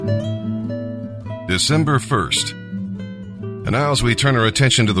December 1st. And now as we turn our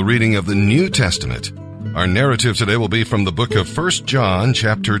attention to the reading of the New Testament, our narrative today will be from the book of 1 John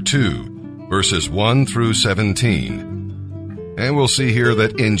chapter 2, verses 1 through 17. And we'll see here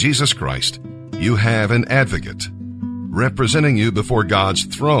that in Jesus Christ, you have an advocate, representing you before God's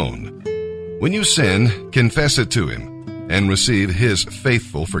throne. When you sin, confess it to Him and receive His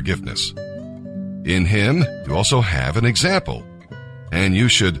faithful forgiveness. In Him, you also have an example, and you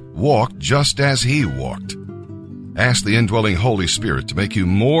should walk just as He walked. Ask the indwelling Holy Spirit to make you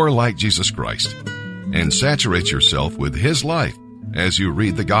more like Jesus Christ and saturate yourself with His life as you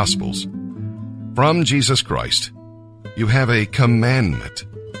read the Gospels. From Jesus Christ, you have a commandment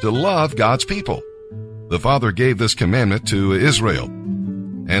to love God's people. The Father gave this commandment to Israel,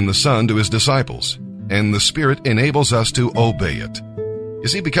 and the Son to His disciples, and the Spirit enables us to obey it. You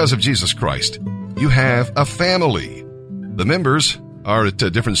see, because of Jesus Christ, you have a family. The members are at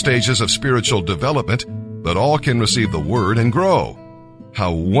different stages of spiritual development, but all can receive the Word and grow.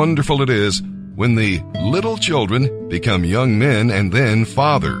 How wonderful it is when the little children become young men and then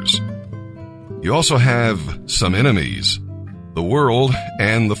fathers. You also have some enemies, the world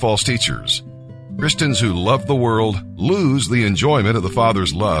and the false teachers. Christians who love the world lose the enjoyment of the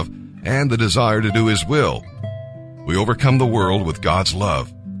Father's love and the desire to do His will. We overcome the world with God's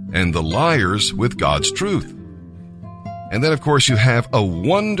love and the liars with God's truth. And then, of course, you have a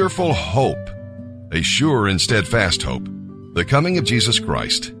wonderful hope, a sure and steadfast hope, the coming of Jesus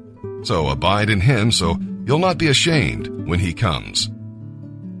Christ. So abide in Him so you'll not be ashamed when He comes.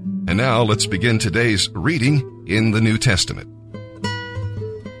 And now let's begin today's reading in the New Testament.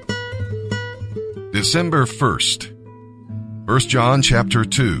 December 1st. 1 John chapter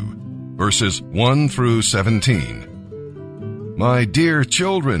 2, verses 1 through 17. My dear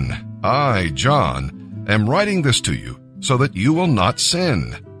children, I, John, am writing this to you so that you will not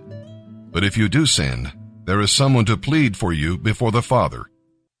sin. But if you do sin, there is someone to plead for you before the Father.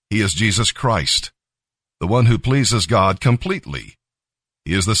 He is Jesus Christ, the one who pleases God completely.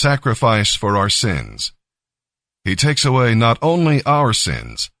 He is the sacrifice for our sins. He takes away not only our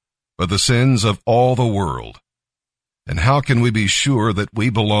sins, but the sins of all the world. And how can we be sure that we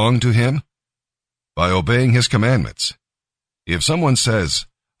belong to Him? By obeying His commandments. If someone says,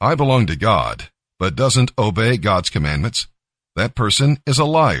 I belong to God, but doesn't obey God's commandments, that person is a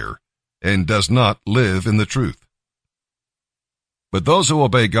liar and does not live in the truth. But those who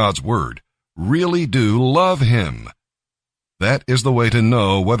obey God's word really do love Him. That is the way to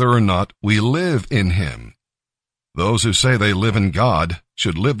know whether or not we live in Him. Those who say they live in God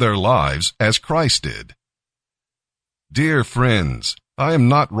should live their lives as Christ did. Dear friends, I am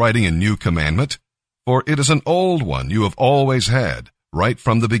not writing a new commandment, for it is an old one you have always had, right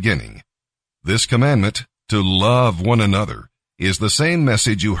from the beginning. This commandment, to love one another, is the same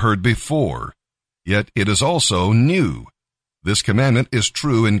message you heard before, yet it is also new. This commandment is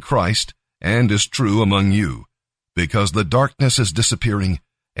true in Christ and is true among you, because the darkness is disappearing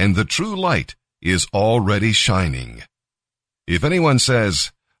and the true light is already shining. If anyone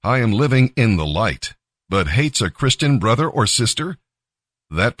says, I am living in the light, but hates a Christian brother or sister,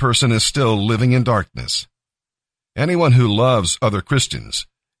 that person is still living in darkness. Anyone who loves other Christians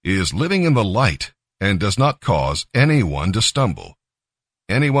is living in the light and does not cause anyone to stumble.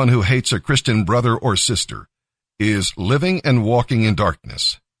 Anyone who hates a Christian brother or sister is living and walking in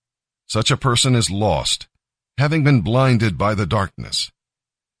darkness. Such a person is lost, having been blinded by the darkness.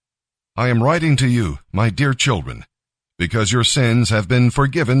 I am writing to you, my dear children, because your sins have been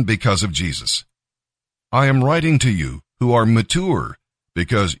forgiven because of Jesus. I am writing to you who are mature,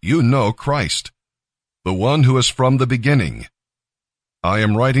 because you know Christ, the one who is from the beginning. I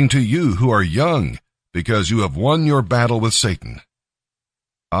am writing to you who are young, because you have won your battle with Satan.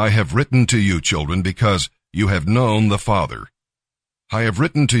 I have written to you, children, because you have known the Father. I have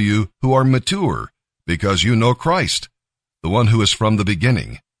written to you who are mature, because you know Christ, the one who is from the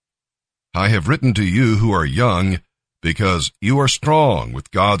beginning. I have written to you who are young, because you are strong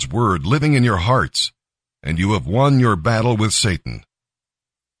with God's word living in your hearts, and you have won your battle with Satan.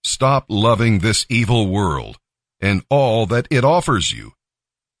 Stop loving this evil world and all that it offers you.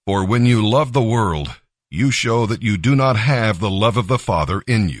 For when you love the world, you show that you do not have the love of the Father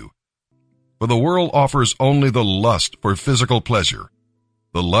in you. For the world offers only the lust for physical pleasure,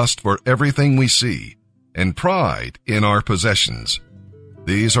 the lust for everything we see, and pride in our possessions.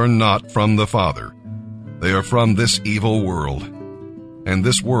 These are not from the Father. They are from this evil world. And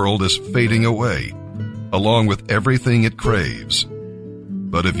this world is fading away, along with everything it craves.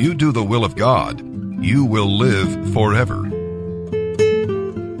 But if you do the will of God, you will live forever.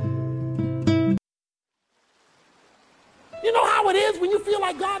 You know how it is when you feel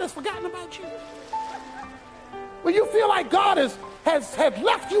like God God has forgotten about you? When you feel like God has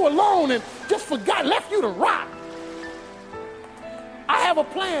left you alone and just forgot, left you to rot. I have a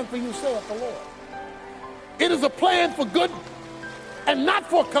plan for you, saith the Lord. It is a plan for good and not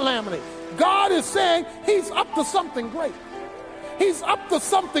for calamity. God is saying he's up to something great. He's up to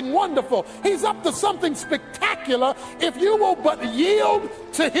something wonderful. He's up to something spectacular if you will but yield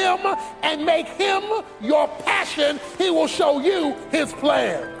to him and make him your passion. He will show you his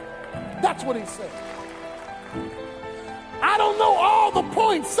plan. That's what he said. I don't know all the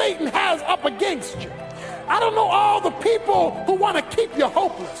points Satan has up against you. I don't know all the people who want to keep you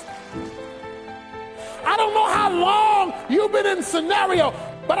hopeless. I don't know how long you've been in a scenario,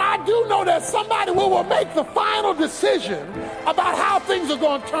 but I do know there's somebody who will make the final decision about how things are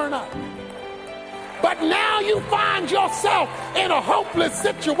going to turn out. But now you find yourself in a hopeless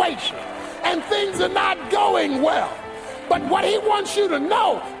situation and things are not going well. But what he wants you to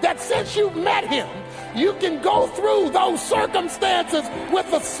know, that since you've met him, you can go through those circumstances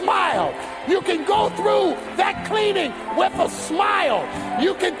with a smile. You can go through that cleaning with a smile.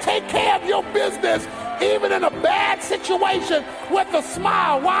 You can take care of your business even in a bad situation with a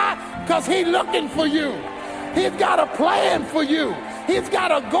smile. Why? Because he's looking for you. He's got a plan for you. He's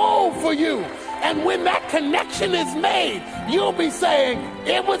got a goal for you. And when that connection is made, you'll be saying,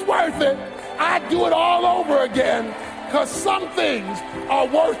 it was worth it. I'd do it all over again, because some things are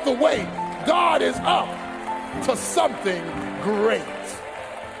worth the wait. God is up to something great.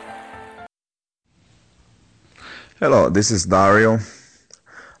 Hello, this is Dario.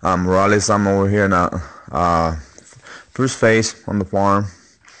 I'm Morales. I'm over here now. First phase on the farm.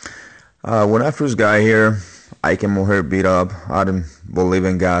 When I first got here, I came over here beat up. I didn't believe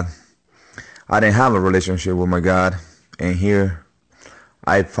in God. I didn't have a relationship with my God. And here,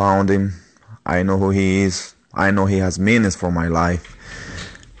 I found him. I know who he is. I know he has meanings for my life.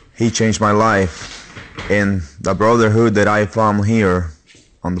 He changed my life. And the brotherhood that I found here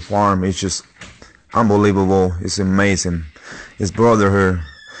on the farm is just unbelievable. It's amazing. It's brotherhood.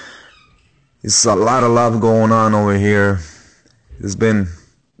 It's a lot of love going on over here. It's been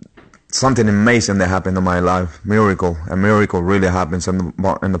something amazing that happened in my life. A miracle really happens in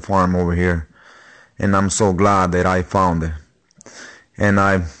the farm over here. And I'm so glad that I found it. And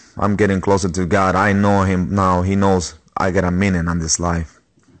I'm getting closer to God. I know him now. He knows I got a meaning on this life.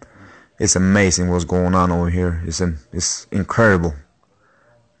 It's amazing what's going on over here. It's incredible.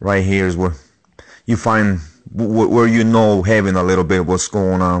 Right here is where you find where you know heaven a little bit, what's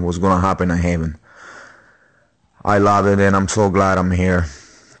going on, what's going to happen in heaven. I love it, and I'm so glad I'm here.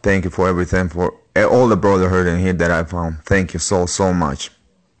 Thank you for everything, for all the brotherhood in here that I found. Thank you so much.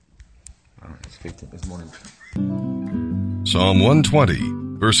 It's 15 this morning. Psalm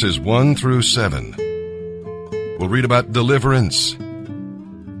 120, verses 1 through 7. We'll read about deliverance.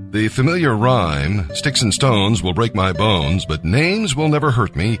 The familiar rhyme, sticks and stones will break my bones, but names will never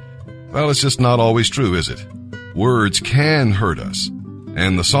hurt me. Well, it's just not always true, is it? Words can hurt us,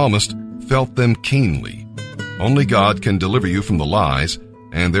 and the psalmist felt them keenly. Only God can deliver you from the lies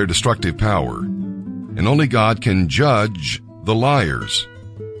and their destructive power, and only God can judge the liars.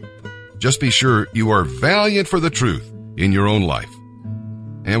 Just be sure you are valiant for the truth in your own life.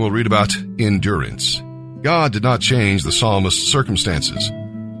 And we'll read about endurance. God did not change the psalmist's circumstances.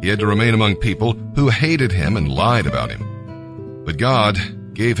 He had to remain among people who hated him and lied about him. But God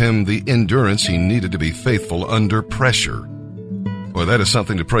gave him the endurance he needed to be faithful under pressure. Well, that is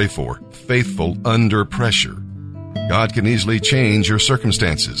something to pray for. Faithful under pressure. God can easily change your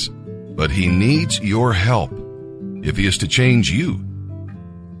circumstances, but he needs your help if he is to change you.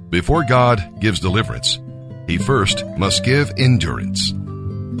 Before God gives deliverance, he first must give endurance.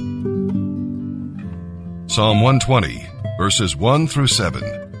 Psalm 120, verses 1 through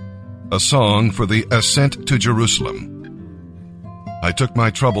 7. A song for the ascent to Jerusalem. I took my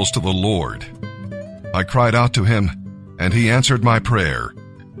troubles to the Lord. I cried out to him, and he answered my prayer.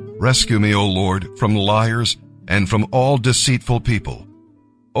 Rescue me, O Lord, from liars and from all deceitful people.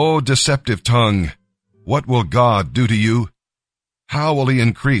 O deceptive tongue, what will God do to you? How will he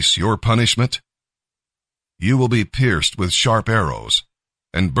increase your punishment? You will be pierced with sharp arrows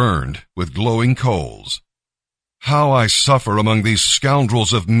and burned with glowing coals. How I suffer among these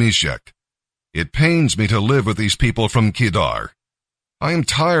scoundrels of Meshech. It pains me to live with these people from Kedar. I am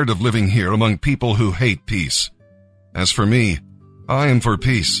tired of living here among people who hate peace. As for me, I am for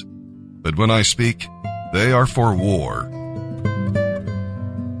peace, but when I speak, they are for war.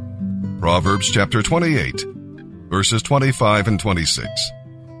 Proverbs chapter 28, verses 25 and 26.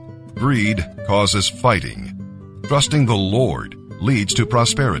 Greed causes fighting. Trusting the Lord leads to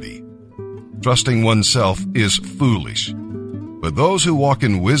prosperity. Trusting oneself is foolish. but those who walk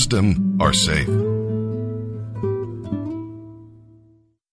in wisdom are safe.